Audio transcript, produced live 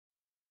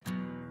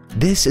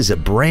This is a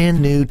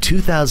brand new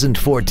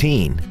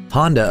 2014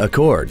 Honda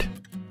Accord.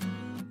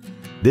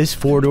 This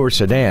four-door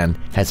sedan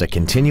has a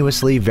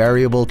continuously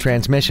variable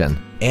transmission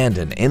and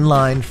an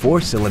inline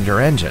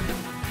four-cylinder engine.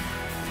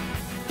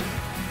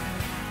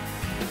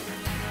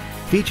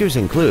 Features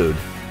include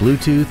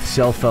Bluetooth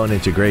cell phone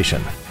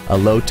integration, a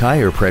low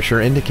tire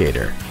pressure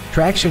indicator,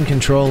 traction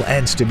control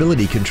and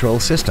stability control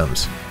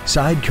systems,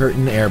 side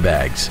curtain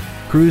airbags,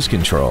 cruise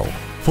control,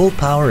 full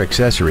power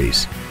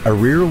accessories, a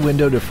rear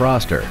window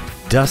defroster,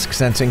 dusk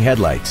sensing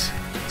headlights,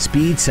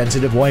 speed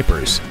sensitive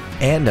wipers,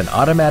 and an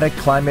automatic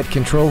climate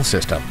control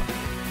system.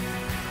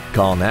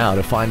 Call now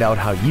to find out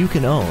how you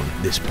can own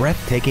this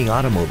breathtaking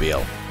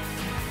automobile.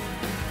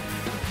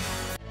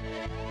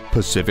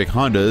 Pacific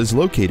Honda is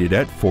located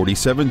at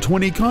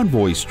 4720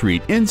 Convoy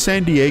Street in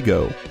San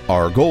Diego.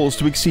 Our goal is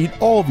to exceed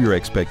all of your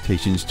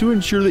expectations to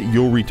ensure that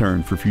you'll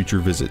return for future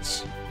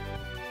visits.